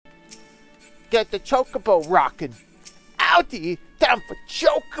get the chocobo rocking. Outie, time for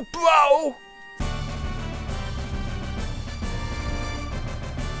chocobo!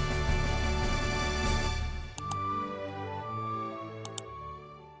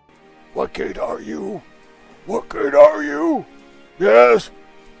 What gate are you? What gate are you? Yes,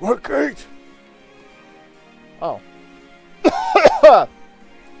 what gate? Oh.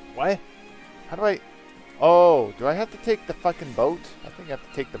 What? How do I... Oh, do I have to take the fucking boat? I think I have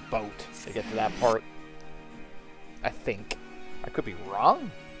to take the boat to get to that part. I think. I could be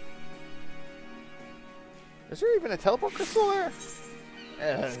wrong. Is there even a teleport crystal there?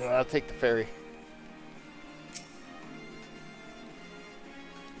 I'll take the ferry.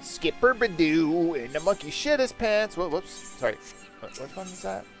 Skipper Badoo and the monkey shit his pants. Whoops. Sorry. What one is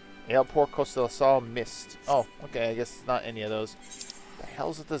that? El Porco Del Sol Mist. Oh, okay. I guess it's not any of those. What the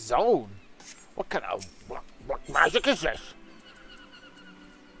hell's with the zone? What kind of... What magic is this?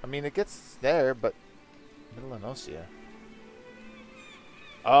 I mean, it gets there, but... Middle of Nocia.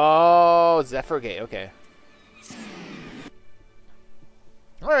 Oh, Zephyr Gate. Okay.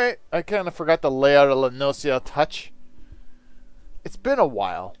 Alright. I kind of forgot the layout of La Nocia touch. It's been a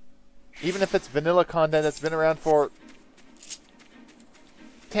while. Even if it's vanilla content that's been around for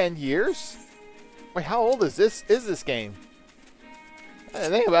 10 years? Wait, how old is this game? I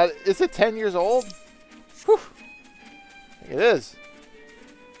think about it. Is it 10 years old? Whew. I think it is.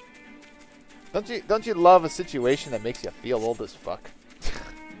 Don't you love a situation that makes you feel old as fuck?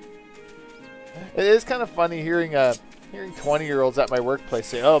 It is kind of funny hearing 20-year-olds at my workplace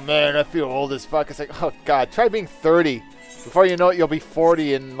say, "Oh man, I feel old as fuck." It's like, oh god, try being 30. Before you know it, you'll be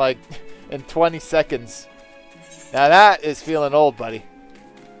 40 in 20 seconds. Now that is feeling old, buddy.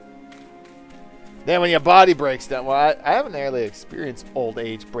 Then when your body breaks down, well, I haven't really experienced old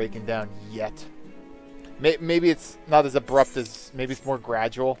age breaking down yet. Maybe it's not as abrupt as, maybe it's more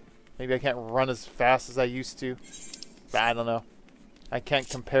gradual. Maybe I can't run as fast as I used to. But I don't know. I can't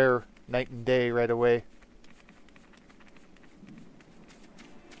compare night and day right away.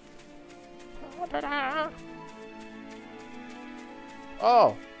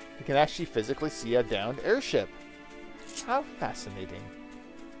 Oh, you can actually physically see a downed airship. How fascinating.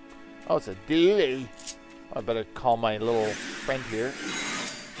 Oh, it's a delay. I better call my little friend here.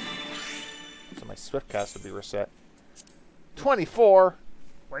 So my Swiftcast will be reset. 24.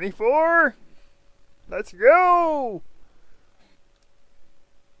 24. Let's go.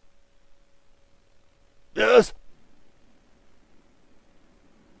 Yes.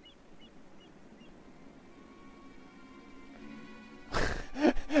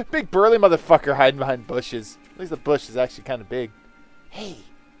 Big burly motherfucker hiding behind bushes. At least the bush is actually kind of big. Hey.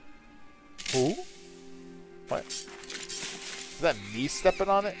 Who? What? Is that me stepping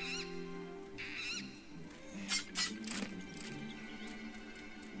on it?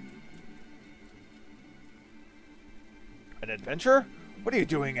 An adventure? What are you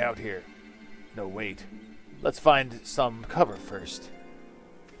doing out here? No, wait. Let's find some cover first.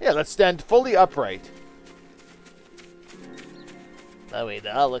 Yeah, let's stand fully upright. Oh wait,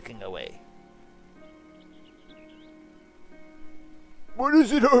 they're all looking away. What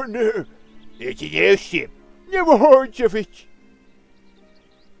is it on there? It's an airship. Never heard of it.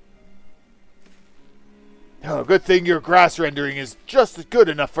 Oh, good thing your grass rendering is just good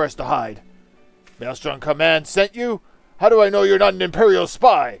enough for us to hide. Maelstrom Command sent you? How do I know you're not an Imperial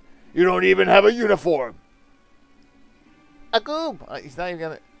spy? You don't even have a uniform. A goob. He's not even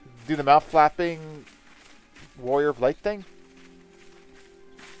gonna do the mouth flapping Warrior of Light thing?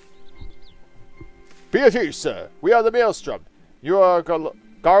 Be at ease, sir. We are the Maelstrom. You are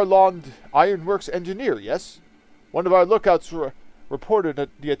Garland Ironworks engineer, yes? One of our lookouts reported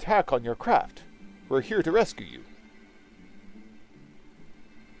the attack on your craft. We're here to rescue you.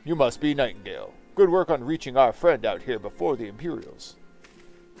 You must be Nightingale. Good work on reaching our friend out here before the Imperials.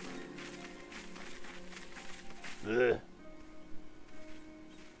 Ugh.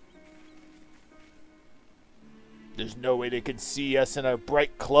 There's no way they can see us in our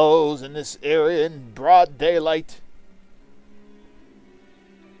bright clothes in this area in broad daylight.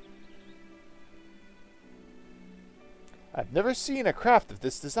 I've never seen a craft of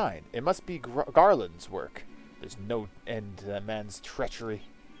this design. It must be Garland's work. There's no end to that man's treachery.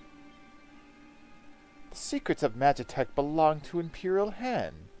 The secrets of Magitech belong to Imperial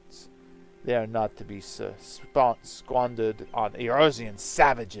hands. They are not to be squandered on Eorzean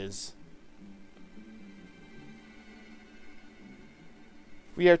savages.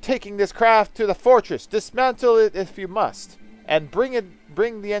 We are taking this craft to the fortress. Dismantle it if you must. And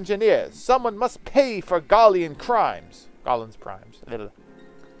bring the engineers. Someone must pay for Gallian crimes. Garland's crimes.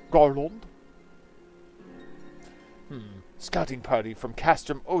 Garland? Scouting party from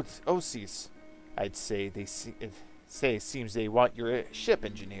Castrum Osis. I'd say it seems they want your ship,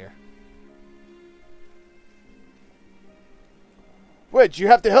 engineer. Wedge, you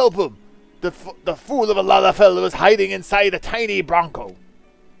have to help him. The fool of a Lalafell was hiding inside a tiny Bronco.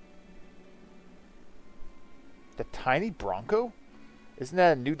 The tiny Bronco? Isn't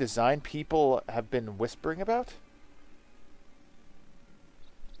that a new design people have been whispering about?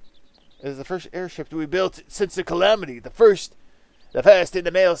 It is the first airship to be built since the Calamity. The first in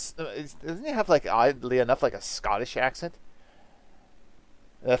the mail. Doesn't he have, like, oddly enough, like a Scottish accent?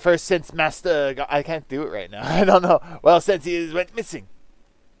 The first since Master... I can't do it right now. I don't know. Well, since he went missing.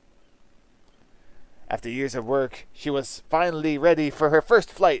 After years of work, she was finally ready for her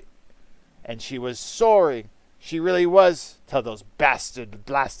first flight. And she was soaring. She really was, till those bastards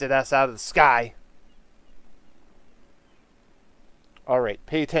blasted us out of the sky. Alright,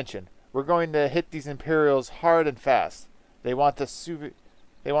 pay attention. We're going to hit these Imperials hard and fast. They want a souvenir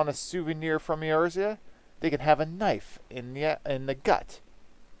from Eorzea? They can have a knife in the gut.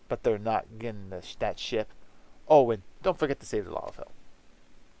 But they're not getting that ship. Oh, and don't forget to save the Lalafell.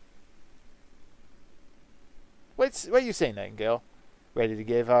 What are you saying, Nightingale? Ready to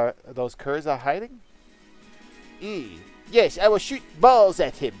give those curs a hiding? Yes, I will shoot balls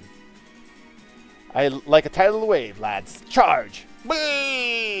at him. I like a tidal wave, lads. Charge!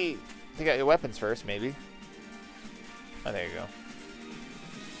 Whee! Take out your weapons first, maybe. Oh, there you go.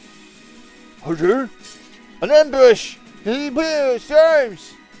 Hunter? An ambush!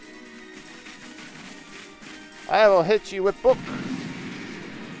 Storms! I will hit you with book.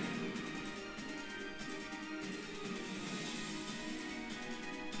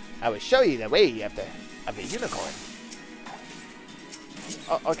 I will show you the way of the unicorn.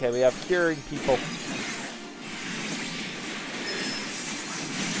 Oh, okay, we have curing people.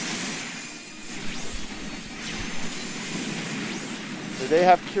 Do they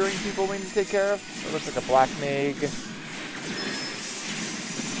have curing people we need to take care of? It looks like a black mag.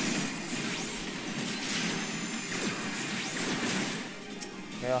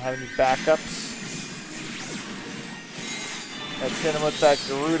 They don't have any backups. Let's hit him with that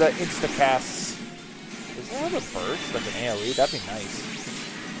Garuda Instacast. Does it have a burst? Like an AoE? That'd be nice.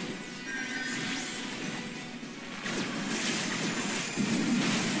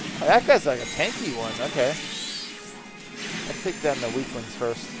 Oh, that guy's like a tanky one. Okay. Let's take down the weaklings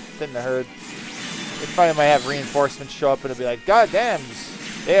first. Thin the herd. They probably might have reinforcements show up and it'll be like, God damn,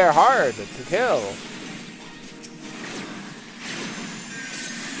 they are hard to kill.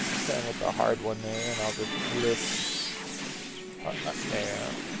 Stand with the hard one there, and I'll just do this. Oh, not there.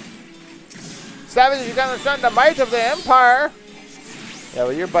 Savage, you gotta understand the might of the Empire! Yeah,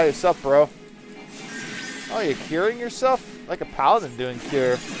 well, you're by yourself, bro. Oh, you're curing yourself? Like a paladin doing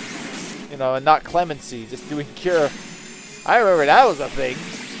cure. You know, and not clemency, just doing cure. I remember that was a thing.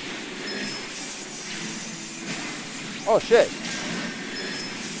 Oh, shit.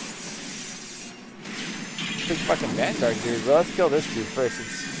 Big fucking Vanguard dude. Well, let's kill this dude first.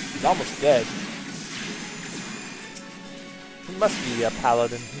 He's almost dead. He must be a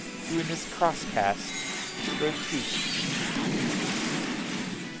paladin. He's doing his cross cast. Very cute.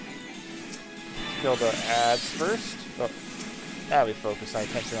 Kill the ads first. Oh, now we focus our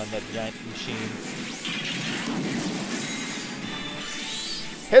attention on that giant machine.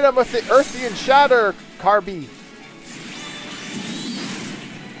 Hit him with the Earthian Shatter, Carby.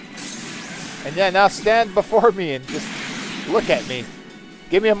 And yeah, now stand before me and just look at me.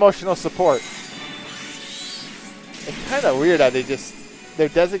 Give me emotional support. It's kind of weird how they're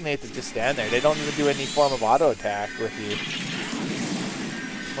designated to just stand there. They don't even do any form of auto attack with you.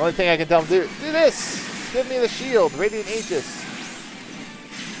 The only thing I can tell them to do this. Give me the shield, Radiant Aegis.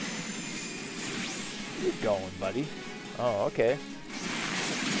 Where you going, buddy? Oh, okay.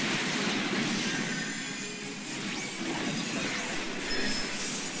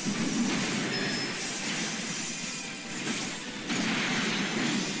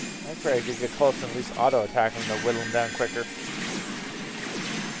 I pray I could get close and at least auto attack him to whittle him down quicker.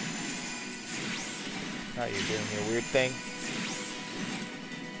 Now you're doing your weird thing.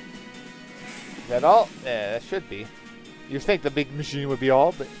 Is that all? Yeah, that should be. You'd think the big machine would be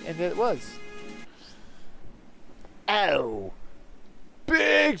all, but and it was. Ow!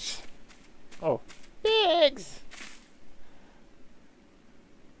 Biggs! Oh. Biggs!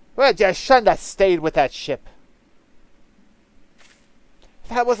 Well, you shouldn't have stayed with that ship.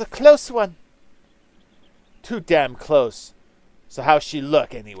 That was a close one. Too damn close. So how's she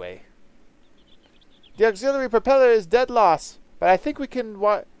look, anyway? The auxiliary propeller is dead loss, but I think we can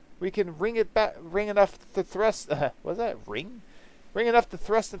ring it back, ring enough to thrust. Was that ring? Ring enough to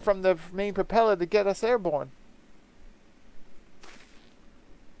thrust it from the main propeller to get us airborne.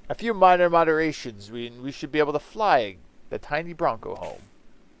 A few minor moderations, we should be able to fly the tiny Bronco home.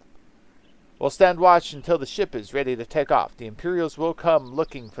 We'll stand watch until the ship is ready to take off. The Imperials will come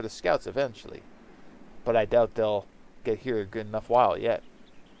looking for the scouts eventually, but I doubt they'll get here a good enough while yet.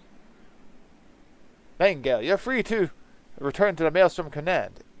 Nightingale, you're free to return to the Maelstrom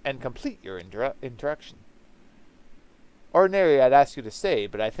Command and complete your interaction. Ordinarily, I'd ask you to stay,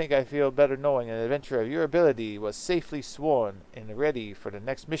 but I think I feel better knowing an adventurer of your ability was safely sworn and ready for the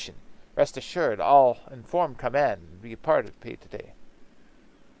next mission. Rest assured, I'll inform command and be a part of it today.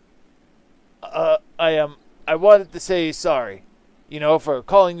 I wanted to say sorry, for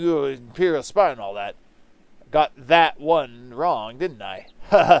calling you an Imperial spy and all that. Got that one wrong, didn't I?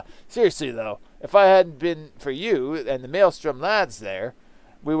 Haha, seriously though, if I hadn't been for you and the Maelstrom lads there,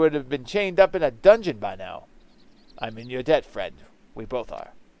 we would have been chained up in a dungeon by now. I'm in your debt, friend. We both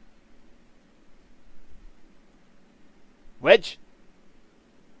are. Wedge?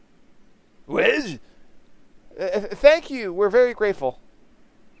 Wedge? Thank you. We're very grateful.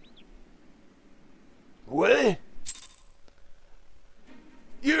 What?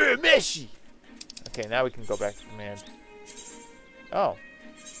 You're a meshy. Okay, now we can go back to command. Oh.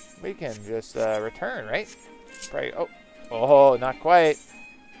 We can just return, right? Probably. Oh, not quite.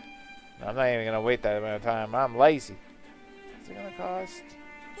 I'm not even going to wait that amount of time. I'm lazy. What's it going to cost?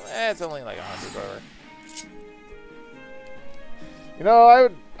 It's only like 100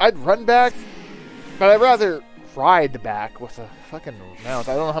 or... I'd run back, but I'd rather ride back with a fucking mount.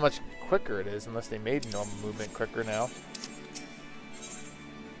 I don't know how much quicker it is unless they made normal movement quicker now.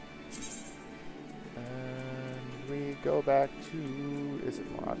 And we go back to... Is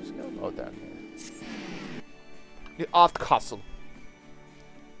it more obvious? Oh, down here. Off castle.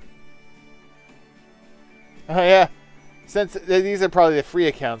 Oh yeah, since these are probably the free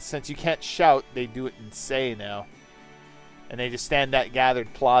accounts, since you can't shout, they do it in say now. And they just stand at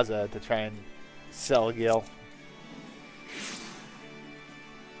Gathered Plaza to try and sell Gil.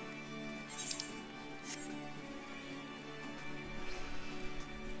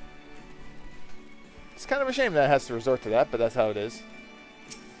 It's kind of a shame that it has to resort to that, but that's how it is.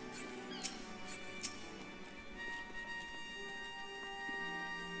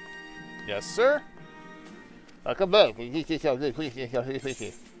 Yes, sir? Come back.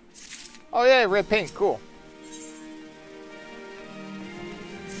 Oh yeah, red paint, cool.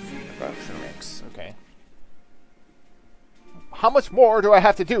 Okay. How much more do I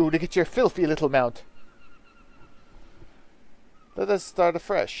have to do to get your filthy little mount? Let us start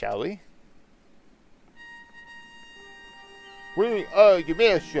afresh, shall we? We are your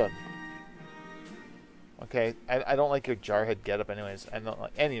Maelstrom. Okay, I don't like your jarhead getup anyways. I don't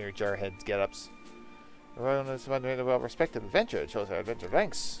like any of your jarhead getups. Everyone is wondering about respective adventure. It shows our adventure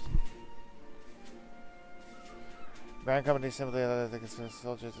ranks. Grand company simply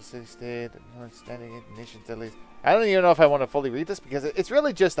soldiers, the city state, standing nations at least. I don't even know if I want to fully read this because it's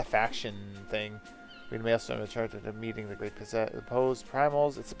really just a faction thing. Read Maelstrom in charge of meeting the great opposed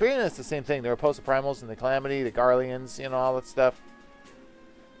primals. It's pretty much the same thing. They're opposed to primals and the calamity, the Garleans, all that stuff.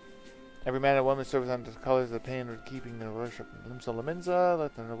 Every man and woman serves under the colors of the pain of keeping the worship Limsa Laminza.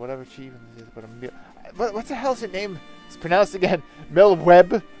 Let them know whatever chief. What the hell is your name? It's pronounced again. Mel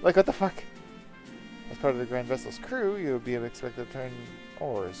Webb? Like, what the fuck? As part of the Grand Vessel's crew, you will be expected to turn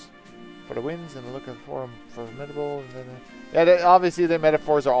oars. For the winds and the look of formidable. And then, yeah, obviously their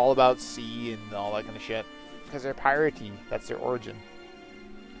metaphors are all about sea and all that kind of shit. Because they're piratey. That's their origin.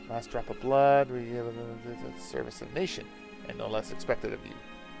 Last drop of blood. We give the service of the nation. And no less expected of you.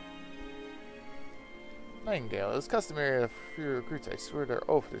 Nightingale, it is customary for your recruits, I swear their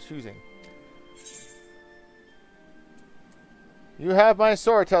oath to choosing. You have my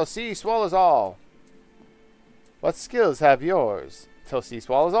sword till sea swallows all. What skills have yours? Till sea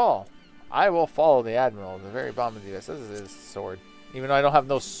swallows all. I will follow the admiral in the very bottom of the US. This is his sword. Even though I don't have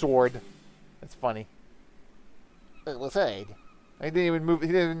no sword. That's funny. Let's aid. He didn't even move. He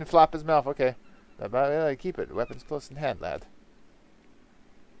didn't even flap his mouth. Okay. Keep it. Weapons close in hand, lad.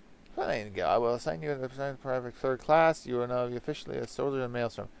 Fine, I will assign you a private third class. You are now officially a soldier in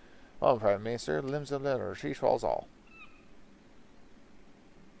Maelstrom. Well, Private Maester, limbs of letter, she swallows all.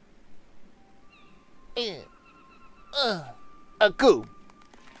 A goo.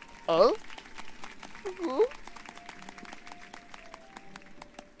 Oh? Goo?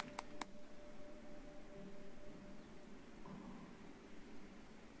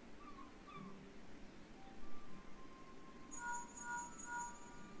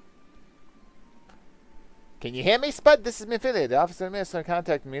 Can you hear me, Spud? This is Minfield. The officer of Minister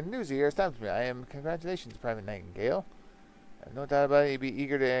contacted me in the news here established me. I am congratulations, Private Nightingale. I have no doubt about it. You'd be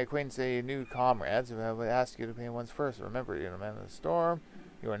eager to acquaint new comrades. I would ask you to pay ones first. Remember, you're the man of the storm.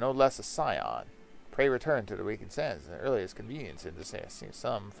 You are no less a scion. Pray return to the Wakened Sands at the earliest convenience and to say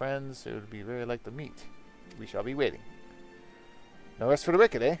some friends who would be very like to meet. We shall be waiting. No rest for the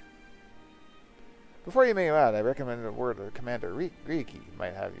wicked, eh? Before you make him out, I recommend a word of Commander Riki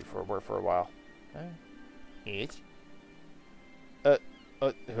might have you for a word for a while. Yes? Who?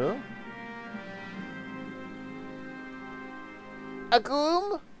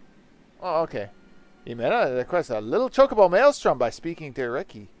 Agum? Oh, okay. You may not request a little chocobo maelstrom by speaking to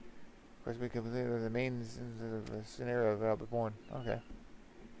Riki. Of course, we can consider the main scenario of Albert Born. Okay.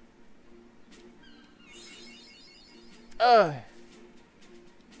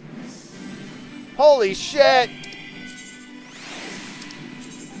 Holy shit!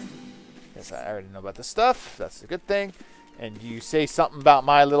 Guess I already know about this stuff. That's a good thing. And you say something about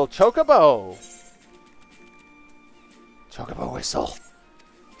my little chocobo. Chocobo whistle.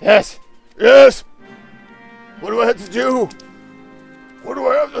 Yes! Yes! What do I have to do? What do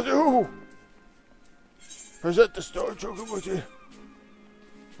I have to do? Present the star chocobo to...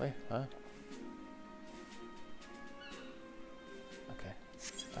 Wait, huh? Okay.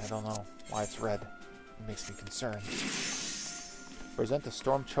 I don't know why it's red. It makes me concerned. Present the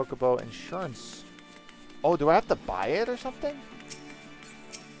Storm Chocobo insurance. Oh, do I have to buy it or something?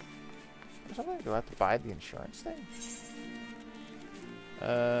 Or something? Do I have to buy the insurance thing?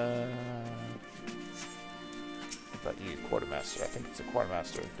 About you, quartermaster. I think it's a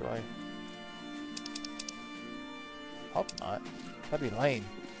quartermaster. Do I? Hope not. That'd be lame.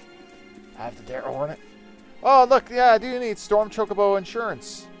 I have to dare own it. Oh, look, yeah, I do need Storm Chocobo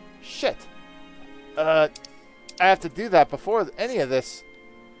insurance. Shit. I have to do that before any of this.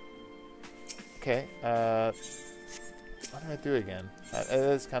 Okay, what did I do again? It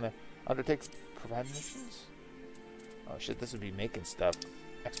is kind of undertakes provide missions. Oh shit, this would be making stuff.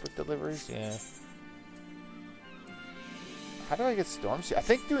 Expert deliveries, yeah. How do I get storm seals? I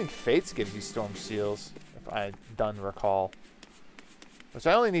think doing fates gives you storm seals, if I done recall. Which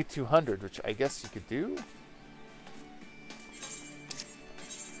I only need 200, which I guess you could do.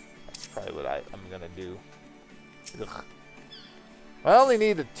 That's probably what I'm gonna do. Ugh. I only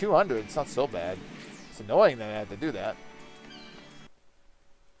needed 200. It's not so bad. It's annoying that I had to do that.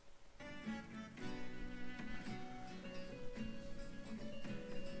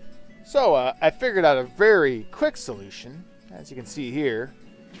 So, I figured out a very quick solution. As you can see here,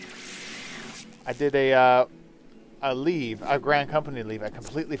 I did a Grand Company leave. I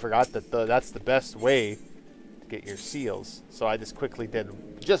completely forgot that that's the best way to get your seals. So I just quickly did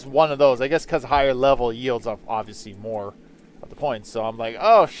just one of those. I guess because higher level yields obviously more of the points. So I'm like,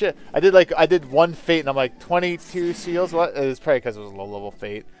 oh shit! I did one fate, and I'm like 22 seals. What? It was probably because it was a low level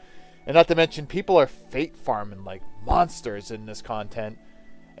fate, and not to mention people are fate farming like monsters in this content.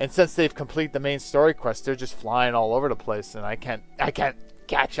 And since they've completed the main story quest, they're just flying all over the place, and I can't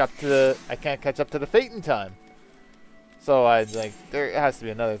catch up to the fate in time. So I was like, there has to be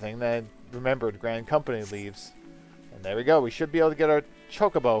another thing. Then I remembered Grand Company leaves, and there we go. We should be able to get our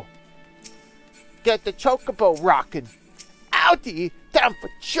chocobo. Get the chocobo rocking. Outie, time for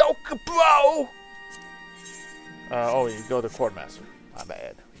chocobo. Oh, you go to quartermaster. My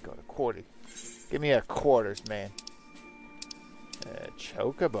bad. We go to quarter. Give me a quarters, man.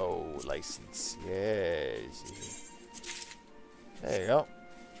 Chocobo license. Yes. There you go.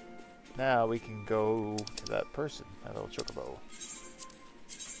 Now we can go to that person, that little chocobo.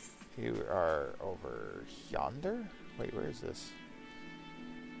 You are over yonder? Wait, where is this?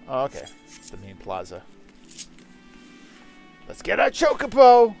 Oh, okay. It's the main plaza. Let's get our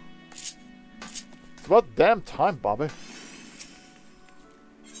chocobo! It's about damn time, Bobby.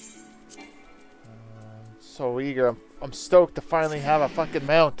 So eager. I'm stoked to finally have a fucking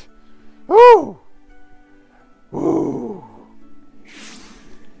mount. Woo! Woo!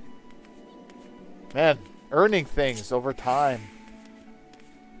 Man, earning things over time.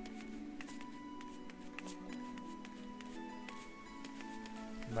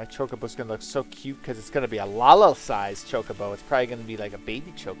 My chocobo's gonna look so cute because it's gonna be a Lala-sized chocobo. It's probably gonna be like a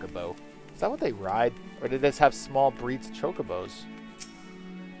baby chocobo. Is that what they ride? Or do they just have small breeds of chocobos?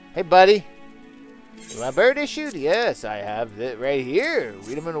 Hey, buddy. You want bird issued? Yes, I have it right here.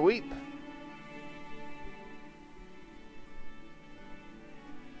 Read them and weep.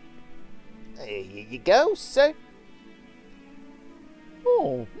 There you go, sir.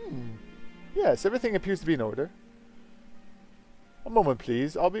 Oh, yes, everything appears to be in order. A moment,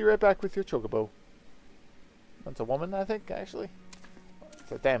 please. I'll be right back with your chocobo. That's a woman, I think, actually.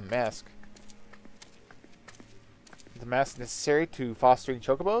 It's a damn mask. The mask necessary to fostering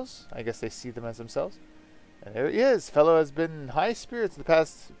chocobos? I guess they see them as themselves. And there he is. Fellow has been in high spirits the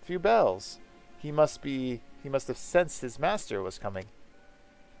past few bells. He must have sensed his master was coming.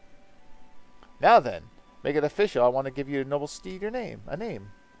 Now then, make it official. I want to give you a noble steed your name. A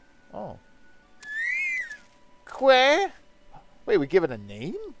name. Oh. Quack. Wait, we give it a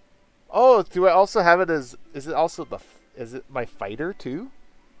name? Oh, do I also have it as... Is it also the... Is it my fighter, too?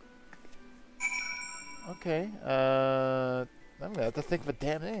 Okay. I'm going to have to think of a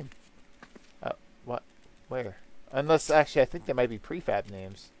damn name. What? Where? Unless, actually, I think they might be prefab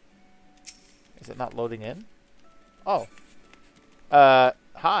names. Is it not loading in? Oh.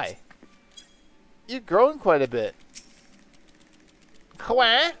 Hi. You've grown quite a bit.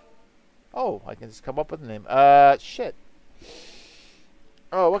 Quack. Oh, I can just come up with a name. Shit.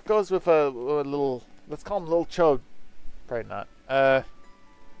 Oh, what goes with a little... Let's call him Little Chode. Probably not. Yeah,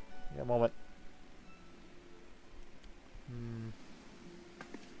 a moment. I'm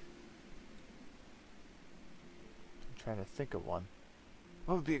trying to think of one.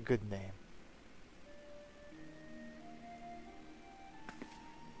 What would be a good name?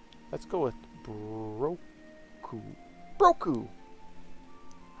 Let's go with Broku. Broku!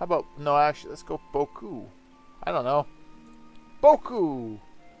 How about... No, actually, let's go Boku. I don't know. Boku!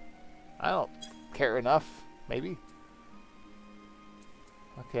 I don't care enough. Maybe.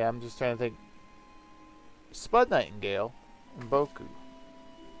 Okay, I'm just trying to think. Spud Nightingale and Boku.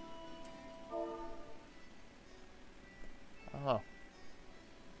 I don't know.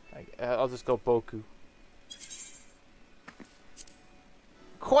 I'll just go Boku.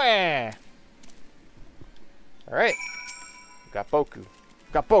 Quack! Alright. Got Boku.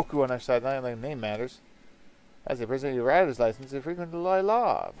 Got Boku on our side. Not like name matters. As a person your rider's license, they frequently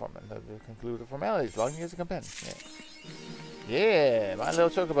law for to conclude the formalities, logging as a companion. Yeah, my little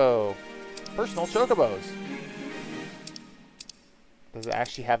chocobo. Personal chocobos. Does it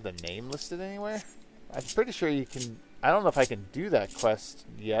actually have the name listed anywhere? I'm pretty sure you can... I don't know if I can do that quest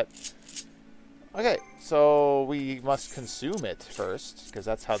yet. Okay, so we must consume it first, because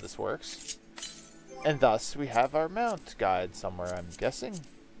that's how this works. And thus, we have our mount guide somewhere, I'm guessing.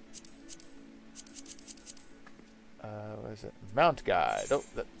 What is it? Mount guide. Oh,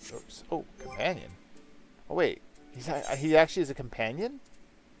 oops. Oh, companion. Oh, wait. He actually is a companion?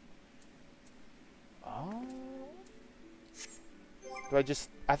 Oh.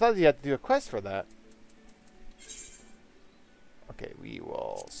 I thought you had to do a quest for that. Okay, we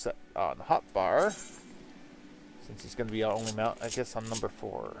will set on hotbar. Since he's going to be our only mount, I guess, on number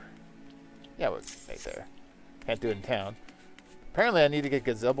 4. Yeah, we're right there. Can't do it in town. Apparently, I need to get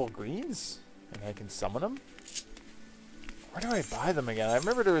gazebo greens, and I can summon them. Where do I buy them again? I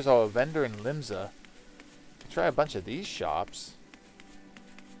remember there was a vendor in Limsa. Try a bunch of these shops.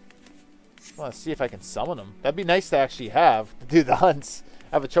 I want to see if I can summon them. That'd be nice to actually have to do the hunts.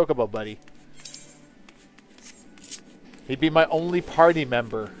 I have a chocobo buddy. He'd be my only party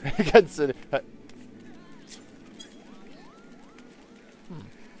member. Consider.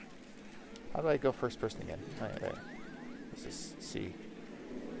 How do I go first person again? Oh, yeah, there. Let's just see.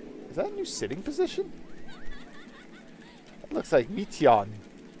 Is that a new sitting position? That looks like Meteon.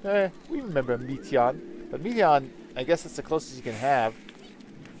 We remember Meteon. But Meteon, I guess it's the closest you can have.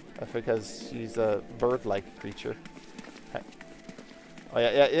 Because she's a bird-like creature. Oh,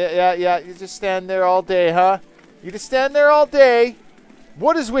 yeah. You just stand there all day, huh? You just stand there all day.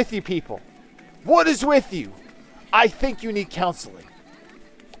 What is with you people? What is with you? I think you need counseling.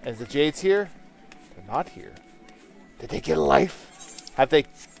 Is the Jades here? They're not here. Did they get a life? Have they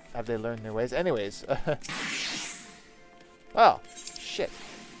learned their ways? Anyways. Well, shit.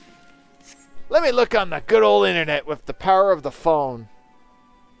 Let me look on the good old internet with the power of the phone.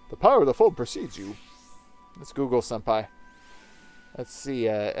 The power of the phone precedes you. Let's Google senpai. Let's see,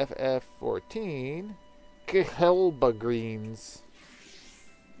 FF14. Kelba greens.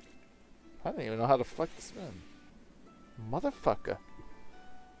 I don't even know how to fuck this man. Motherfucker.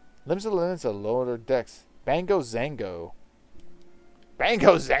 Limbs of Linens are lower decks. Bango Zango.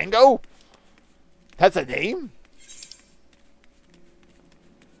 Bango Zango? That's a name?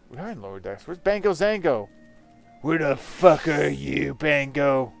 We are in lower decks. Where's Bango Zango? Where the fuck are you,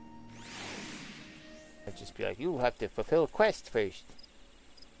 Bango? I'd just be like, you have to fulfill a quest first.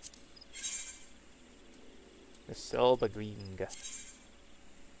 The Silva Green.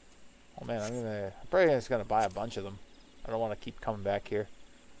 Oh man, I'm probably just gonna buy a bunch of them. I don't want to keep coming back here.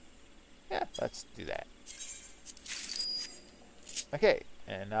 Yeah, let's do that. Okay,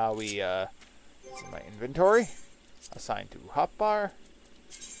 and now we, it's in my inventory. Assign to hotbar.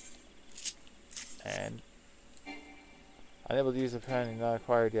 And unable to use the pen, not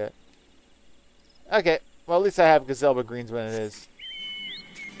acquired yet. Okay, well at least I have Gazelba Greens when it is.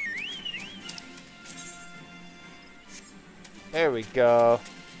 There we go.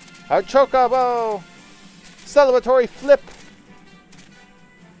 Our chocobo! Celebratory flip!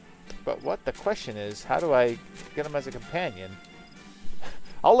 But what the question is, how do I get him as a companion?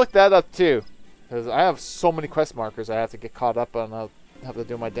 I'll look that up too. Because I have so many quest markers I have to get caught up on. I'll have to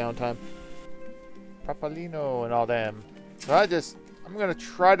do my downtime. Papalino and all them. So I'm going to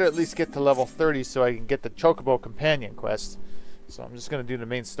try to at least get to level 30 so I can get the chocobo companion quest. So I'm just going to do the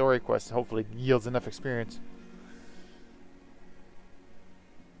main story quest. Hopefully it yields enough experience.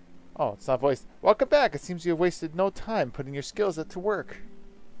 Oh, it's not voiced. Welcome back. It seems you have wasted no time putting your skills to work.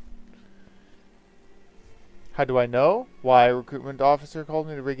 How do I know? Why, a recruitment officer called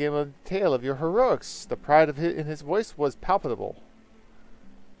me to regale a tale of your heroics. The pride in his voice was palpable.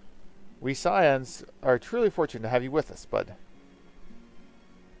 We Scions are truly fortunate to have you with us, bud.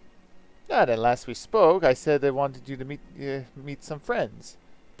 Now then, last we spoke, I said I wanted you to meet some friends.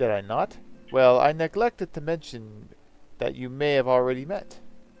 Did I not? Well, I neglected to mention that you may have already met.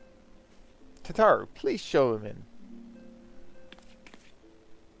 Tataru, please show him in.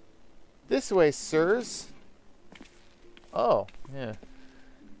 This way, sirs. Oh, yeah.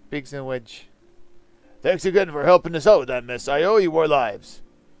 Biggs and Wedge. Thanks again for helping us out with that, miss. I owe you our lives.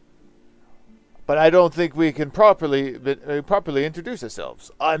 But I don't think we can properly introduce ourselves.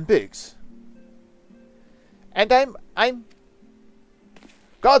 I'm Biggs. And I'm...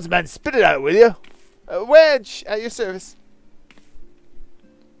 God's man, spit it out, will you? Wedge, at your service.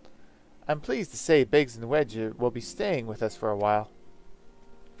 I'm pleased to say Biggs and Wedge will be staying with us for a while.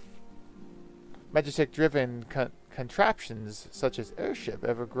 Magitek-driven contraptions such as airship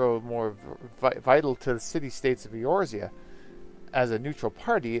ever grow more vital to the city-states of Eorzea. As a neutral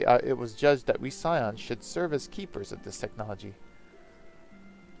party, it was judged that we Scions should serve as keepers of this technology.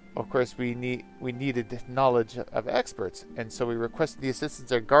 Of course, we needed knowledge of experts, and so we requested the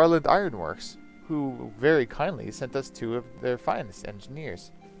assistance of Garland Ironworks, who very kindly sent us 2 of their finest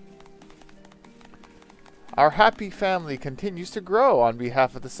engineers. Our happy family continues to grow on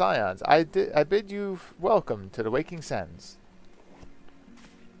behalf of the Scions. I bid you welcome to the Waking Sands.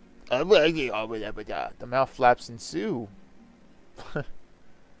 The mouth flaps ensue.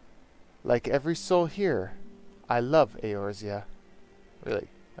 Like every soul here, I love Eorzea. Really?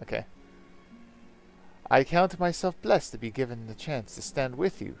 Okay. I count myself blessed to be given the chance to stand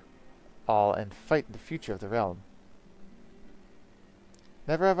with you all and fight the future of the realm.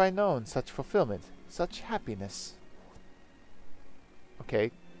 Never have I known such fulfillment, such happiness.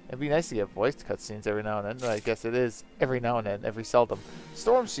 Okay, it'd be nice to get voiced cutscenes every now and then, but I guess it is every now and then, every seldom.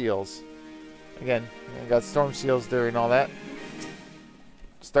 Storm Seals. Again, I got Storm Seals during all that.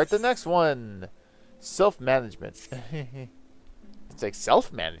 Start the next one. Self-management. It's like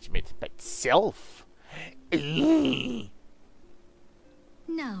self-management, but self.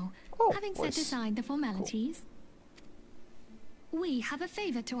 Now, having set aside the formalities, we have a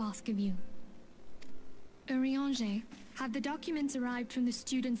favor to ask of you. Urianger, have the documents arrived from the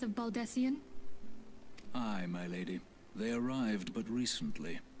students of Baldessian? Aye, my lady. They arrived but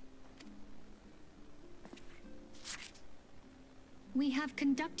recently. We have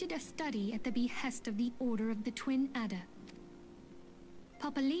conducted a study at the behest of the Order of the Twin Adder.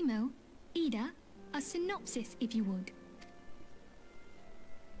 Papalimo, Ida, a synopsis, if you would.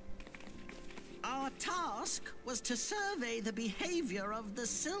 Our task was to survey the behavior of the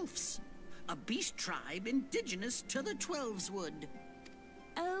Sylphs, a beast tribe indigenous to the Twelveswood.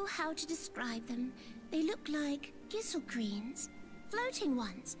 Oh, how to describe them. They look like gisselcreens, floating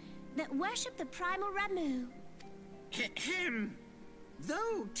ones, that worship the primal Ramu. Ahem.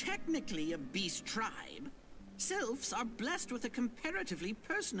 Though technically a beast tribe, Sylphs are blessed with a comparatively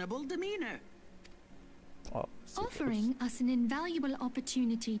personable demeanor. Offering us an invaluable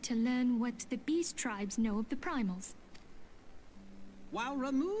opportunity to learn what the beast tribes know of the primals. While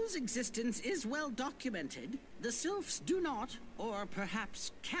Ramu's existence is well documented, the Sylphs do not, or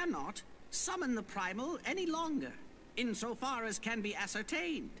perhaps cannot, summon the primal any longer, insofar as can be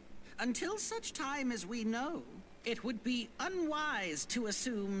ascertained. Until such time as we know, it would be unwise to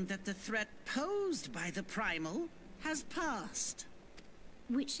assume that the threat posed by the primal has passed.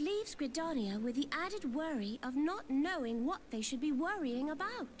 Which leaves Gridania with the added worry of not knowing what they should be worrying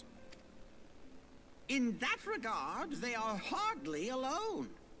about. In that regard, they are hardly alone.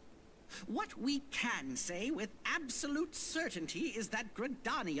 What we can say with absolute certainty is that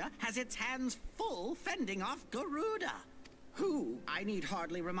Gridania has its hands full fending off Garuda, who, I need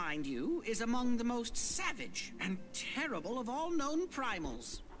hardly remind you, is among the most savage and terrible of all known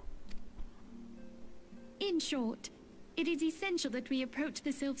primals. In short, it is essential that we approach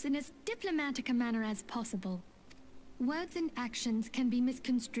the Sylphs in as diplomatic a manner as possible. Words and actions can be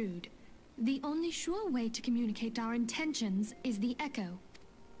misconstrued. The only sure way to communicate our intentions is the echo.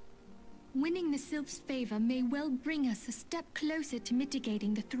 Winning the Sylph's favor may well bring us a step closer to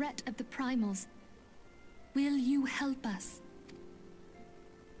mitigating the threat of the primals. Will you help us?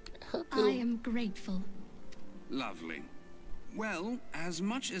 I am grateful. Lovely. Well, as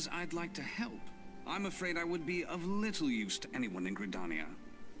much as I'd like to help, I'm afraid I would be of little use to anyone in Gridania.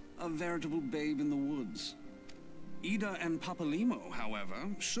 A veritable babe in the woods. Ida and Papalimo, however,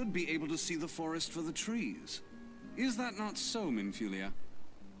 should be able to see the forest for the trees. Is that not so, Minfulia?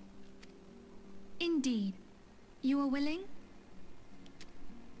 Indeed. You are willing?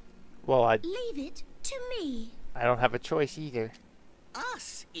 Well, Leave it to me. I don't have a choice either.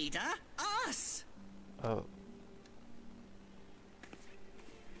 Us, Ida, us! Oh.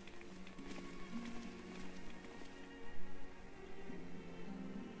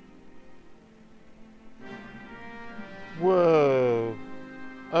 Whoa.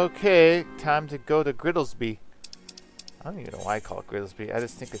 Okay, time to go to Griddlesby. I don't even know why I call it Griddlesby. I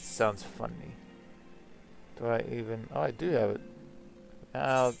just think it sounds funny. Do I even... Oh, I do have it.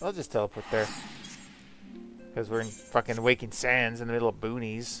 I'll just teleport there. Because we're in fucking Waking Sands in the middle of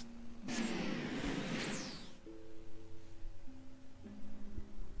boonies.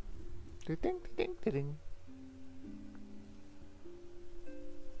 Ding, ding, ding.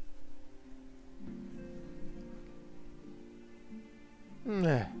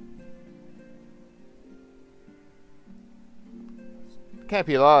 Can't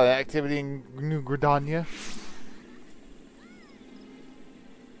be a lot of activity in New Gridania.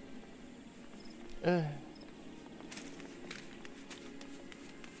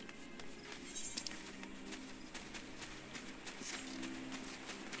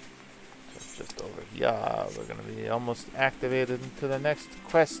 Just over here, we're gonna be almost activated into the next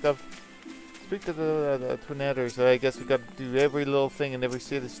quest of speak to the Twinators. So I guess we got to do every little thing in every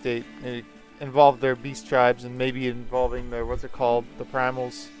city-state. Involve their beast tribes and maybe involving their, what's it called, the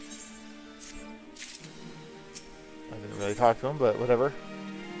primals. I didn't really talk to them, but whatever.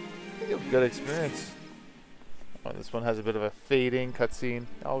 I think it'll be a good experience. Oh, this one has a bit of a fading cutscene.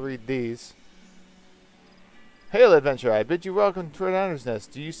 I'll read these. Hail, adventurer! I bid you welcome to Twinatter's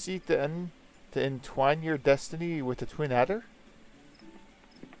Nest. Do you seek to entwine your destiny with the Twin Adder?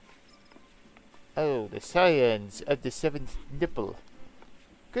 Oh, the scions of the seventh nipple.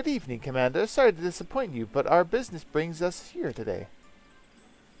 Good evening, Commander. Sorry to disappoint you, but our business brings us here today.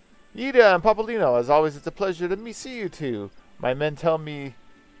 Ida and Papalino, as always, it's a pleasure to see you two. My men tell me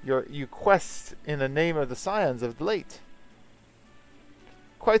you quest in the name of the scions of late.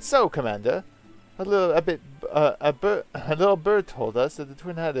 Quite so, Commander. A little bird told us that the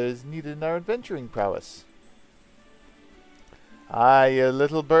Twin Adder is needed in our adventuring prowess. Aye, a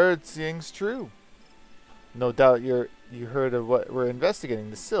little bird sings true. No doubt you heard of what we're investigating,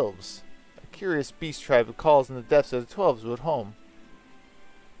 the Sylphs, a curious beast tribe that calls in the depths of the Twelveswood home.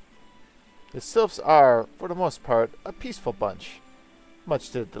 The Sylphs are, for the most part, a peaceful bunch,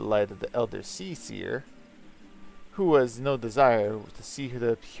 much to the delight of the elder Sea-Seer, who has no desire to see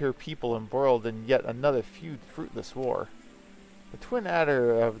her people embroiled in yet another fruitless war. The Twin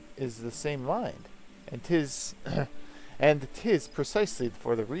Adder is the same mind, and 'tis precisely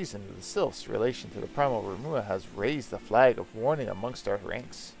for the reason that the Sylph's relation to the primal Remua has raised the flag of warning amongst our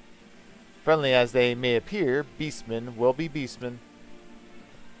ranks. Friendly as they may appear, beastmen will be beastmen.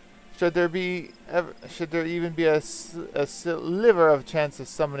 Should there even be a sliver of chance of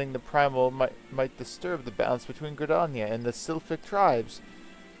summoning the primal might disturb the balance between Gridania and the Sylphic tribes,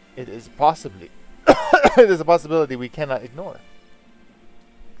 it is a possibility we cannot ignore.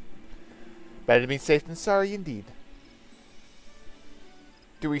 Better to be safe than sorry indeed.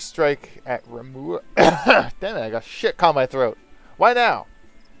 Do we strike at Remua? Damn it, I got shit caught in my throat. Why now?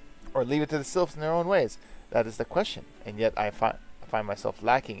 Or leave it to the Sylphs in their own ways? That is the question, and yet I find myself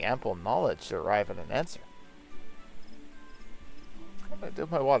lacking ample knowledge to arrive at an answer. I do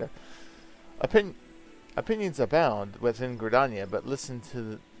my water. Opinions abound within Gridania, but listen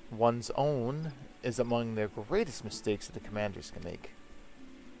to one's own is among the greatest mistakes that the commanders can make.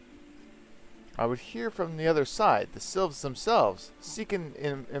 I would hear from the other side, the Sylphs themselves, seek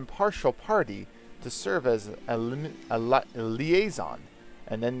an impartial party to serve as a liaison,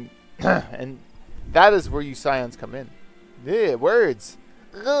 and then and that is where you scions come in. Yeah, words.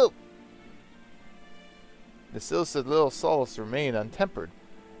 Ugh. The Sylphs' little solace remain untempered,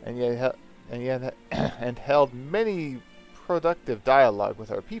 and held many productive dialogue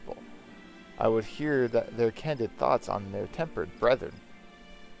with our people. I would hear their candid thoughts on their tempered brethren.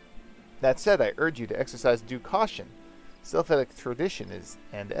 That said, I urge you to exercise due caution. Sylphic tradition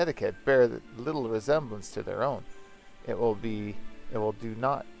and etiquette bear little resemblance to their own. It will do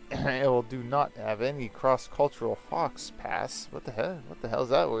not have any cross-cultural fox pass. What the hell is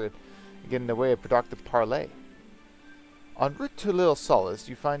that word? and get in the way of productive parley. En route to Little Solace,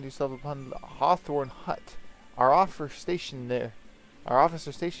 you find yourself upon the Hawthorne Hut. Our officer stationed there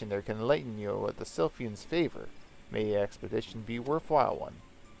can enlighten you with the Sylphians' favor. May the expedition be a worthwhile one.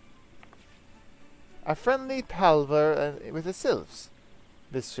 A friendly palaver with the Sylphs.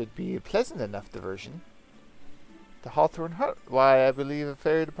 This should be a pleasant enough diversion. The Hawthorne Hut. Why, I believe a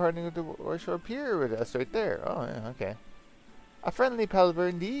ferry departing with the Warshore Pier with us right there. Oh, yeah, okay. A friendly palaver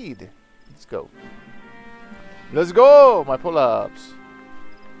indeed. Let's go. Let's go! My pull-ups.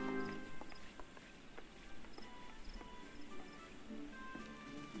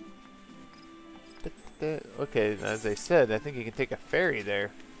 Okay, as I said, I think you can take a ferry there.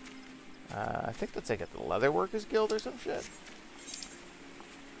 I think that's like at the Leatherworkers Guild or some shit.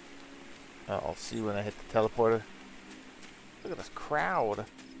 I'll see when I hit the teleporter. Look at this crowd.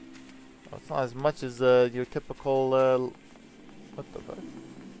 Well, it's not as much as your typical. What the fuck?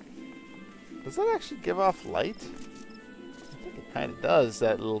 Does that actually give off light? I think it kind of does,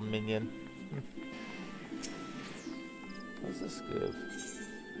 that little minion. What does this give?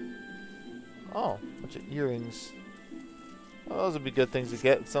 Oh, a bunch of earrings. Well, those would be good things to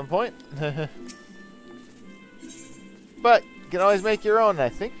get at some point. But you can always make your own. I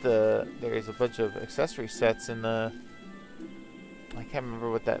think there's a bunch of accessory sets in the. I can't remember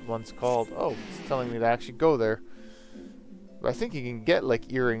what that one's called. Oh, it's telling me to actually go there. But I think you can get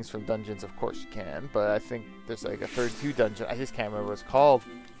like earrings from dungeons. Of course you can. But I think there's like a 32 dungeon. I just can't remember what it's called.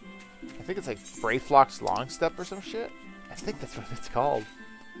 I think it's like Brayflock's Long Step or some shit. I think that's what it's called.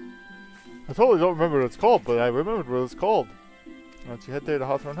 I totally don't remember what it's called, but I remembered what it's called. Once you head there to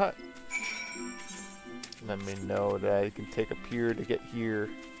Hawthorne Hut. Let me know that you can take a pier to get here.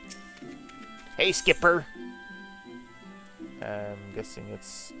 Hey, Skipper! I'm guessing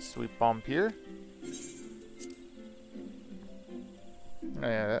it's Sweet Bomb Pier. Oh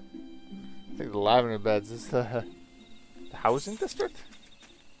yeah, I think the Lavender Beds is the housing district?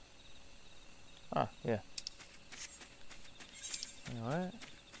 Ah, yeah. What?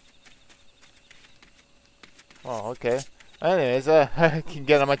 Oh, okay. Anyways, I can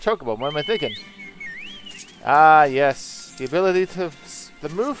get on my chocobo. What am I thinking? Ah, yes. The ability to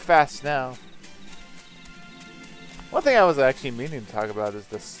move fast now. One thing I was actually meaning to talk about is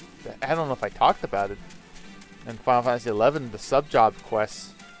this. I don't know if I talked about it. In Final Fantasy XI, the sub-job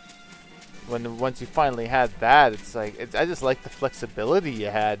quests. Once you finally had that, it's like... I just like the flexibility you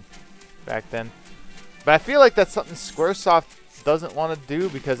had back then. But I feel like that's something Squaresoft doesn't want to do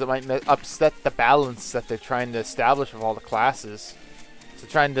because it might upset the balance that they're trying to establish of all the classes. So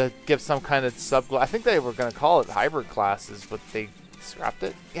trying to give some kind of sub... I think they were going to call it hybrid classes, but they scrapped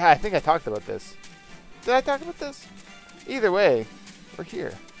it. Yeah, I think I talked about this. Did I talk about this? Either way, we're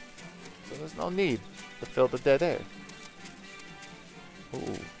here. So there's no need to fill the dead air.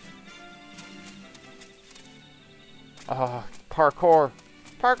 Ooh. Ah, parkour.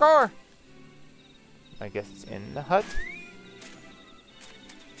 Parkour! I guess it's in the hut.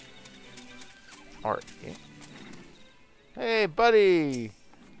 Alright. Hey, buddy!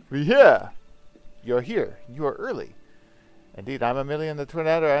 We're here! You're here. You are early. Indeed, I'm Amelia the Twin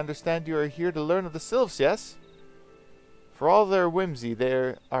Adder. I understand you are here to learn of the Sylphs, yes? For all their whimsy,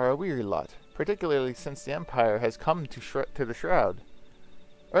 they are a weary lot, particularly since the Empire has come to the Shroud.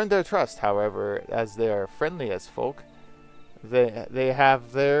 Earn their trust, however, as they are friendly as folk. They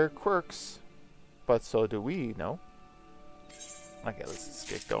have their quirks, but so do we, no? Okay, let's just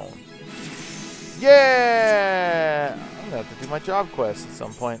get going. Yeah! I'm gonna have to do my job quest at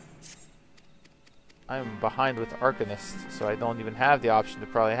some point. I'm behind with Arcanist, so I don't even have the option to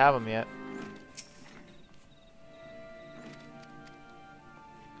probably have them yet.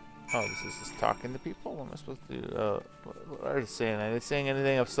 Oh, this is just talking to people? What am I supposed to do? What are they saying? Are they saying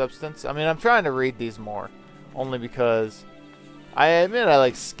anything of substance? I mean, I'm trying to read these more. Only because I admit I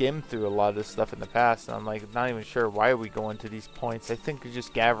like skimmed through a lot of this stuff in the past, and I'm like not even sure why we go into these points. I think we're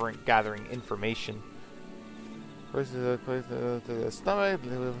just gathering information. First is the stomach.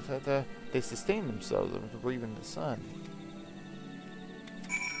 They sustain themselves to breathe in the sun.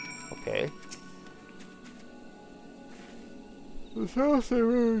 Okay. The cells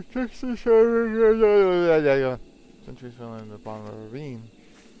checks the shower. Sentries fell in the bottom of a ravine.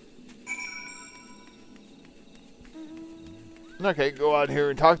 Okay, go out here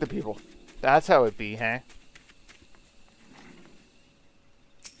and talk to people. That's how it be, huh?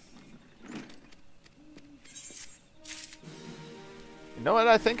 You know what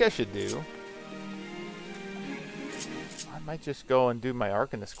I think I should do? I might just go and do my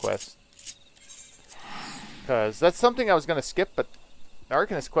Arcanist quest. Because that's something I was going to skip, but the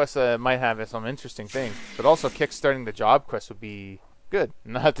Arcanist quest might have some interesting things. But also kickstarting the job quest would be Good.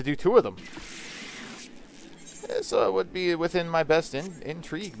 And I have to do 2 of them. Yeah, so it would be within my best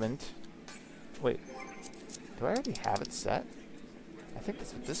intriguement. Wait. Do I already have it set? I think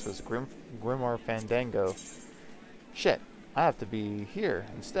this was Grimoire Fandango. Shit. I have to be here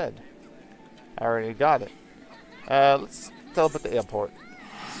instead. I already got it. Let's teleport to airport.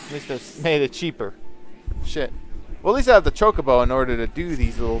 At least it's made it cheaper. Shit. Well, at least I have the chocobo in order to do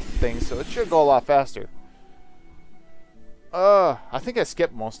these little things, so it should go a lot faster. I think I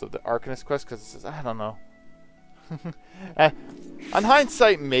skipped most of the Arcanist quest because I don't know. On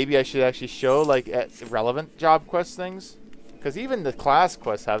hindsight, maybe I should actually show like relevant job quest things, because even the class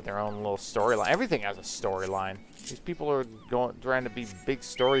quests have their own little storyline. Everything has a storyline. These people are trying to be big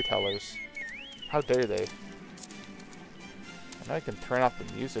storytellers. How dare they? I know I can turn off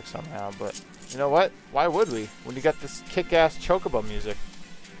the music somehow, but you know what? Why would we? When you got this kick-ass chocobo music.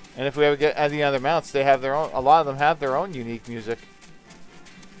 And if we ever get any other mounts, they have their own. A lot of them have their own unique music.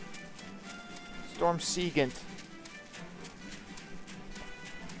 Storm Seagant.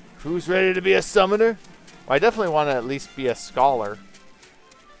 Who's ready to be a summoner? Well, I definitely want to at least be a scholar.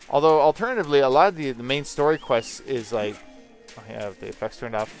 Although, alternatively, a lot of the main story quests is like... Oh, yeah, the effects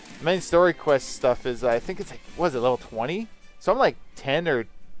turned off. The main story quest stuff is, I think it's like, what is it, level 20? So I'm like 10 or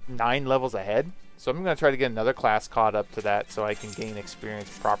 9 levels ahead. So I'm going to try to get another class caught up to that so I can gain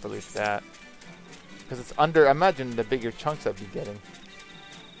experience properly for that. Because it's under... Imagine the bigger chunks I'd be getting.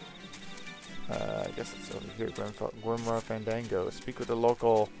 I guess it's over here. Grimoire Fandango. Speak with the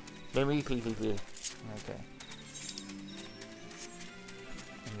local... Okay.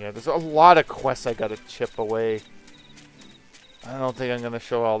 Yeah, there's a lot of quests I gotta chip away. I don't think I'm gonna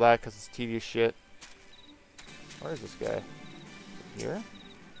show all that because it's tedious shit. Where is this guy? Here?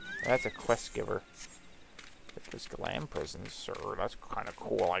 That's a quest giver. There's glam prisons, sir. That's kind of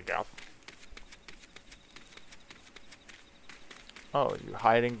cool, I guess. Oh, you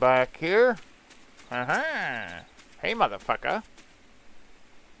hiding back here? Uh-huh. Hey, motherfucker.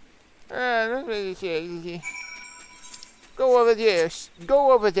 Go over there.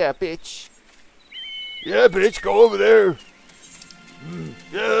 Go over there, bitch. Yeah, bitch, go over there.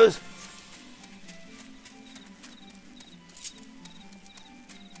 Yes.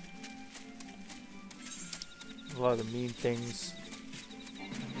 A lot of mean things.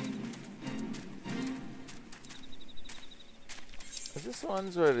 Is this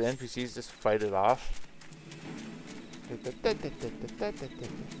ones where the NPCs just fight it off?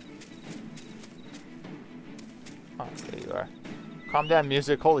 Oh, there you are. Calm down,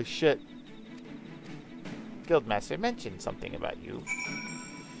 music. Holy shit. Guildmaster mentioned something about you.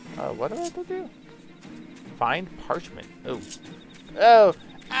 What do I have to do? Find parchment. Oh. Oh.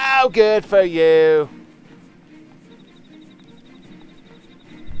 Oh, good for you.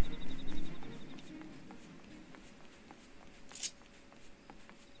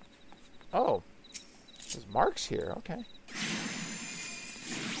 Oh. There's marks here. Okay.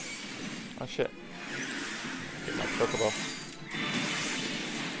 Oh, shit. Get my chocobo.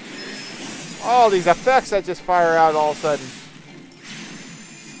 All these effects that just fire out all of a sudden.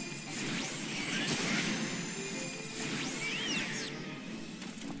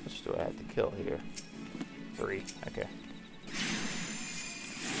 How much do I have to kill here? 3. Okay.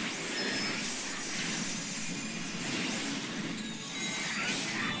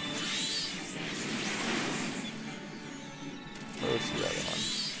 Where's the other one?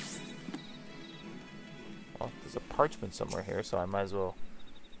 Well, there's a parchment somewhere here, so I might as well...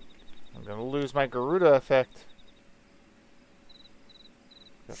 I'm gonna lose my Garuda effect.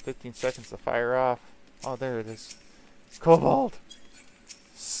 Got 15 seconds to fire off. Oh, there it is. Cobalt!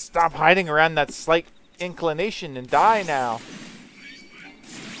 Stop hiding around that slight inclination and die now.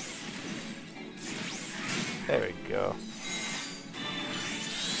 There we go.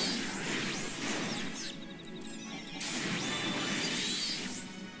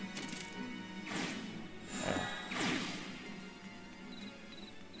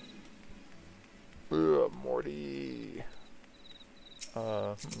 Morty.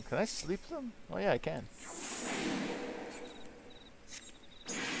 Can I sleep them? Oh yeah, I can.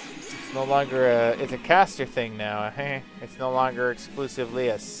 It's no longer it's a caster thing now. It's no longer exclusively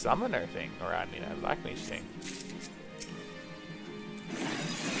a summoner thing, or I mean a black mage thing.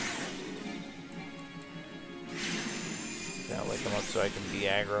 Gonna wake them up so I can be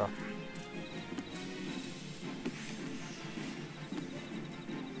aggro.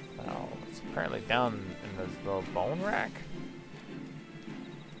 Oh, it's apparently down in this little bone rack.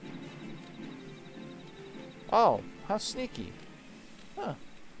 Oh, how sneaky. Huh.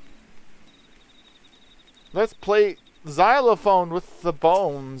 Let's play xylophone with the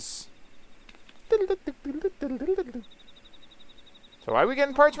bones. So why are we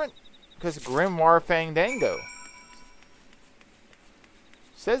getting parchment? Because Grimoire Fandango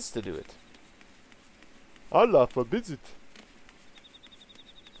says to do it. Allah forbids it.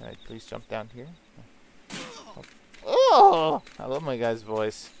 Can I please jump down here? Oh! I love my guy's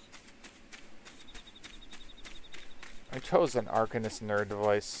voice. I chose an Arcanist nerd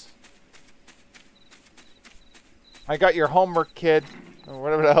voice. I got your homework, kid. Or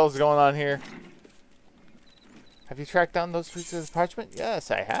whatever the hell's going on here. Have you tracked down those pieces of parchment?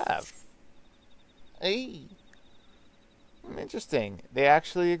 Yes, I have. Hey. Interesting. They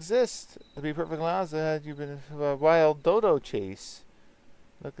actually exist. To be perfectly honest, had you been a wild dodo chase.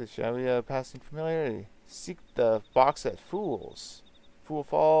 Look at shall we passing familiarity. Seek the box at Fools. Fool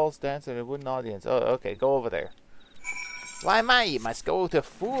Falls, dance at a wooden audience. Oh, okay, go over there. Why, you must go to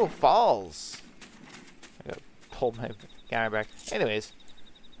Fool Falls. I gotta pull my camera back. Anyways,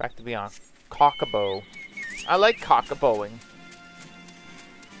 back to beyond. Chocobo. I like cockaboing.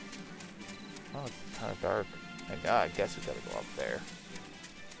 Oh, it's kind of dark. I guess we gotta go up there.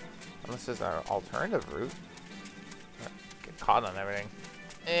 Unless there's an alternative route. Get caught on everything.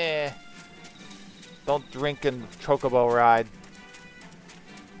 Don't drink and chocobo ride.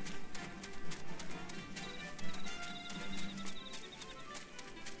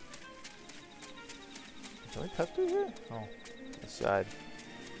 Can we cut through here? Oh, this side.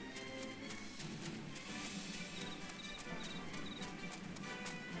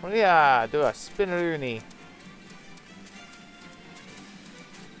 Well, yeah, do a spinneroony.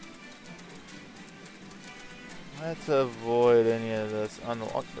 Let's avoid any of this.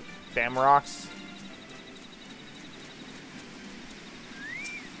 Damn rocks.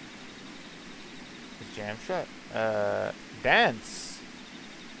 Jam shut. Dance.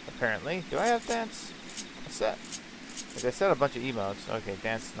 Apparently. Do I have dance? What's that? Like I said, a bunch of emotes. Okay,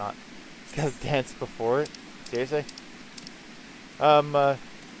 dance not. Gotta dance before it. Seriously?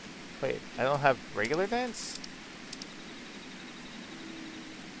 Wait, I don't have regular dance?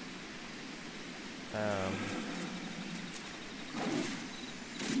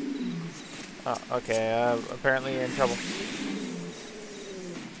 Oh, okay, apparently you're in trouble.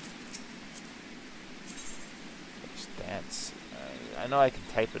 Just dance. I know I can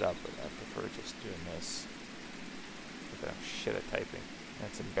type it up, but I prefer just doing this. Look at I'm shit at typing.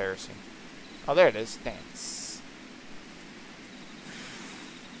 That's embarrassing. Oh, there it is. Dance.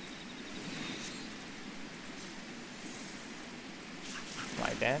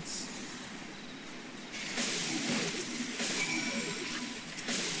 My dance.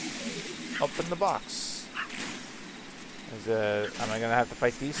 Open the box. Am I gonna have to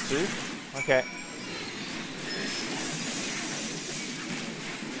fight these two? Okay.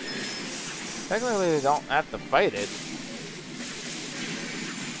 Technically, we don't have to fight it.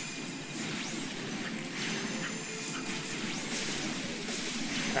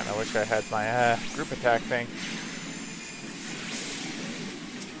 Kinda wish I had my group attack thing.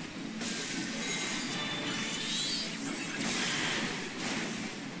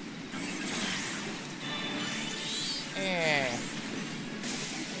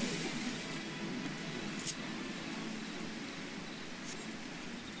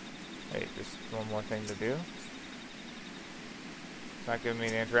 Wait, just one more thing to do. It's not giving me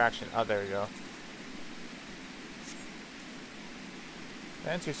the interaction. Oh, there we go.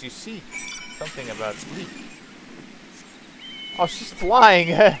 The answers you seek. Something about leak. Oh, she's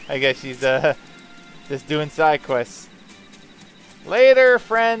flying! I guess she's just doing side quests. Later,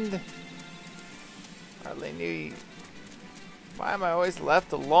 friend! Hardly knew you. Why am I always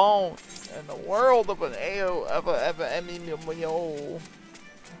left alone in the world of an AO of a MMO?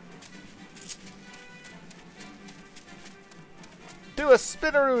 Do a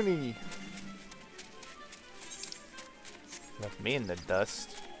spinneroony! Left me in the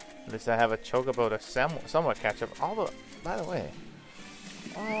dust. At least I have a chocobo to somewhat catch up. Although, by the way,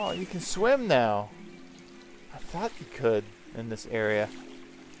 oh, you can swim now. I thought you could in this area.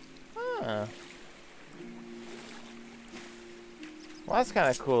 Huh. Well, that's kind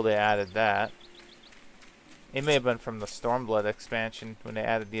of cool they added that. It may have been from the Stormblood expansion when they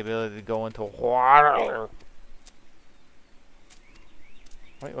added the ability to go into water.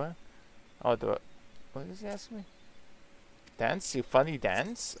 Wait, what? Oh, what is he asking me? Dance? You funny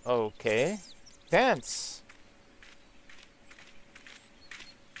dance? Okay. Dance!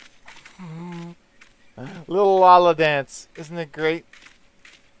 Little Lala dance. Isn't it great?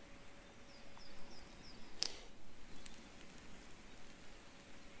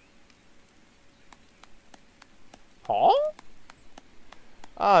 Huh?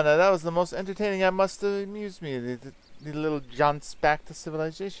 Oh, no, that was the most entertaining. I must have amused me. The little jaunts back to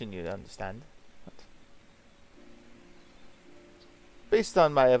civilization, you understand. What? Based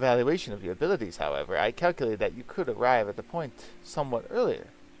on my evaluation of your abilities, however, I calculated that you could arrive at the point somewhat earlier.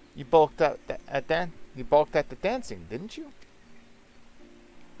 You balked at the dancing, didn't you?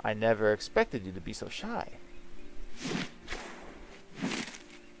 I never expected you to be so shy.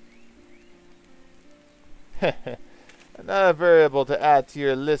 Another variable to add to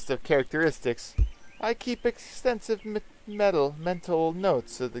your list of characteristics. I keep extensive mental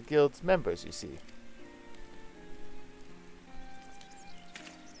notes of the guild's members, you see.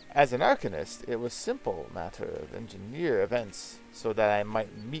 As an arcanist, it was simple matter of engineer events so that I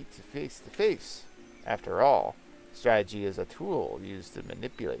might meet face to face. After all, strategy is a tool used to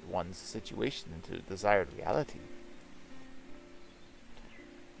manipulate one's situation into desired reality.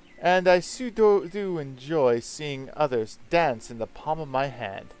 And I do enjoy seeing others dance in the palm of my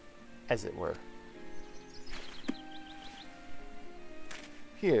hand, as it were.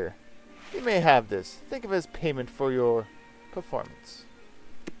 Here, you may have this. Think of it as payment for your performance.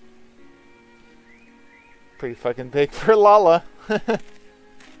 Pretty fucking big for Lala.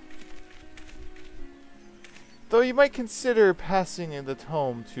 Though you might consider passing in the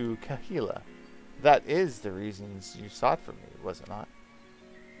tome to Kahila. That is the reasons you sought from me, was it not?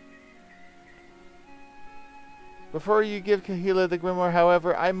 Before you give Kahila the grimoire,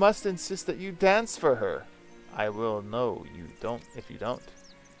 however, I must insist that you dance for her. I will know you don't if you don't.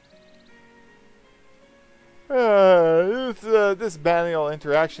 This manual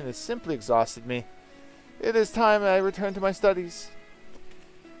interaction has simply exhausted me. It is time I return to my studies.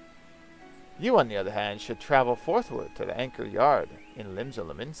 You, on the other hand, should travel forthward to the anchor yard in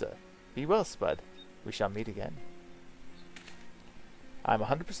Limsa. Be well, Spud. We shall meet again. I'm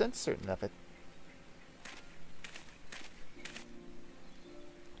 100% certain of it.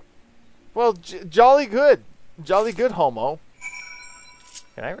 Well, jolly good. Jolly good, homo.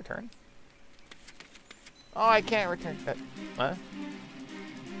 Can I return? Oh, I can't return. What?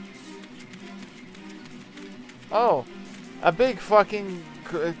 Oh, a big fucking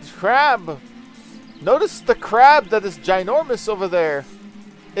crab. Notice the crab that is ginormous over there.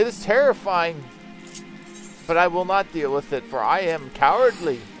 It is terrifying. But I will not deal with it, for I am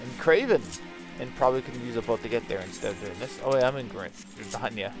cowardly and craven. And probably could use a boat to get there instead of doing this. Oh, yeah, I'm in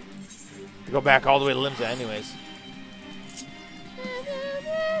Britannia. To go back all the way to Limsa anyways.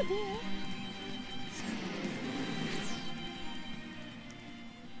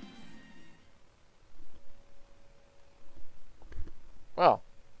 Well,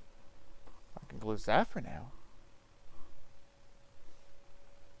 that concludes that for now.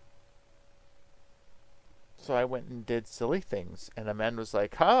 So I went and did silly things, and a man was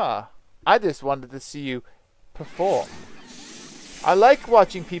like, "Ha! I just wanted to see you perform. I like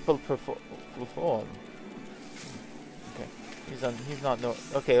watching people perform." Okay, he's not no.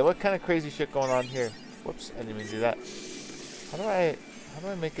 Okay, what kind of crazy shit going on here? Whoops, I didn't even do that. How do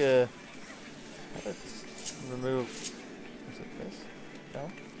I make a? How do I remove? Is it this? No?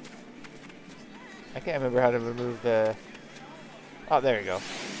 I can't remember how to remove the... Oh, there you go.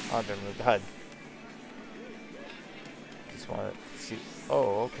 I'll have to remove the HUD. Just want to see...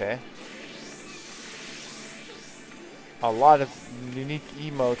 Oh, okay. A lot of unique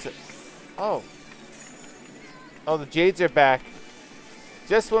emotes. Oh. Oh, the Jades are back.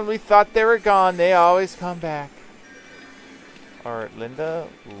 Just when we thought they were gone, they always come back. Or Linda?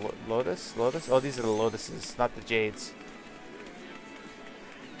 Lotus? Lotus? Oh, these are the Lotuses, not the Jades.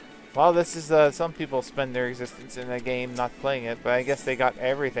 Well, this is, some people spend their existence in a game not playing it, but I guess they got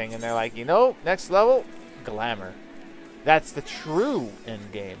everything, and they're like, you know, next level, glamour. That's the true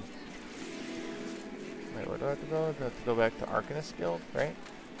end game. Wait, where do I have to go? Do I have to go back to Arcanist Guild, right?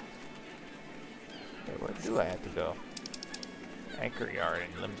 Wait, where do I have to go? Anchor Yard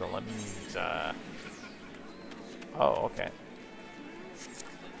in Limsa. Oh, okay.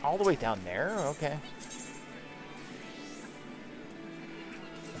 All the way down there? Okay.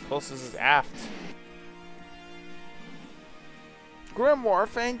 Closest is aft. Grimoire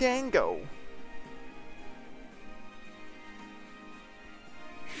Fandango.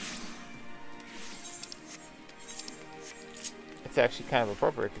 It's actually kind of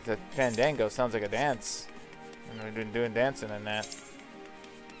appropriate because Fandango sounds like a dance. And we've been doing dancing in that.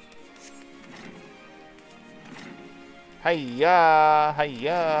 Hiya!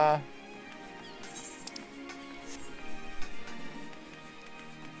 Hiya!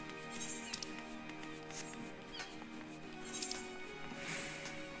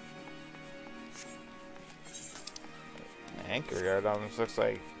 Anchor yard almost looks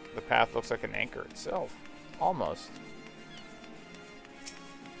like the path looks like an anchor itself. Almost.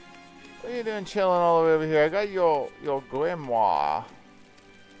 What are you doing chilling all the way over here? I got your grimoire.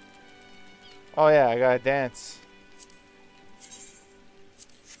 Oh yeah, I gotta dance.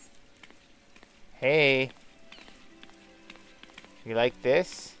 Hey. You like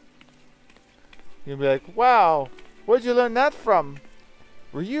this? You'll be like, wow, where'd you learn that from?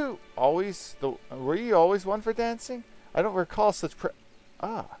 Were you always one for dancing? I don't recall such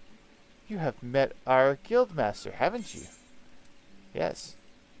you have met our guildmaster, haven't you? Yes.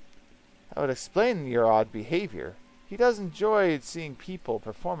 That would explain your odd behavior. He does enjoy seeing people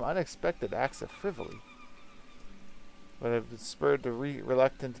perform unexpected acts of frivolity. But it spurred the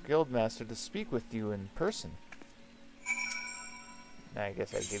reluctant guildmaster to speak with you in person. Now I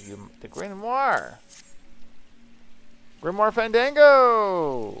guess I give you the grimoire. Grimoire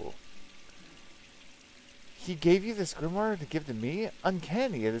Fandango! He gave you this grimoire to give to me?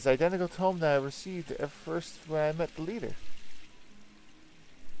 Uncanny. It is identical tome that I received at first when I met the leader.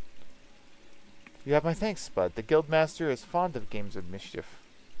 You have my thanks, Spud. The guildmaster is fond of games of mischief.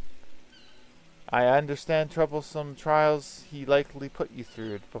 I understand troublesome trials he likely put you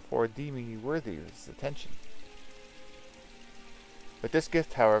through before deeming you worthy of his attention. With this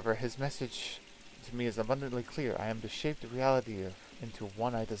gift, however, his message to me is abundantly clear. I am to shape the reality into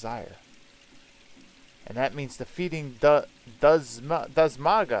one I desire. And that means defeating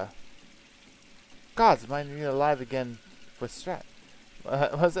Dazmaga. Gods, my mind is alive again with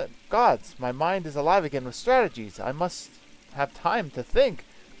Gods, my mind is alive again with strategies. I must have time to think,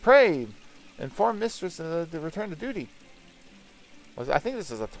 pray, inform mistress to return to duty. I think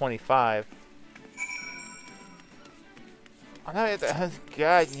this is a 25. God,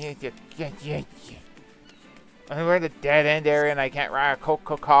 we're in the dead end area and I can't ride a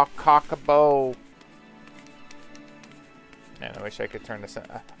chocobo. Man, I wish I could turn this.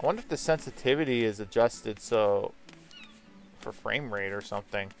 I wonder if the sensitivity is adjusted so for frame rate or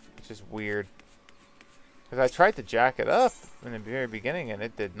something, which is weird. Because I tried to jack it up in the very beginning and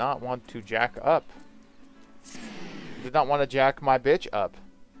it did not want to jack up. It did not want to jack my bitch up,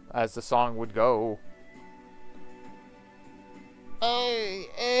 as the song would go.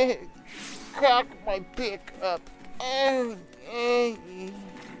 Hey, cock my pick up.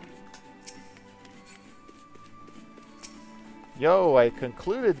 Yo, I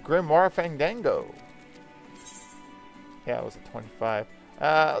concluded Grimoire Fandango. Yeah, it was a 25.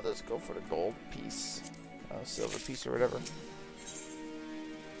 I'll just go for the gold piece. Silver piece or whatever.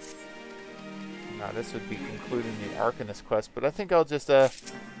 Now this would be concluding the Arcanist quest, but I think I'll just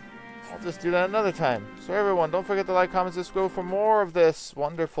do that another time. So everyone, don't forget to like, comment, subscribe for more of this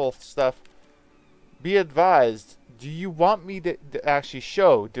wonderful stuff. Be advised, do you want me to actually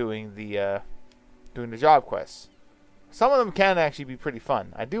show doing the job quests? Some of them can actually be pretty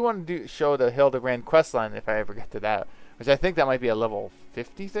fun. I do want to show the Hildebrand questline if I ever get to that, which I think that might be a level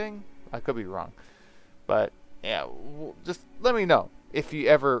 50 thing. I could be wrong. But, yeah, just let me know if you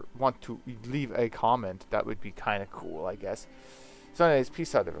ever want to leave a comment. That would be kind of cool, I guess. So anyways,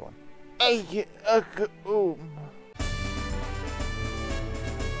 peace out, everyone.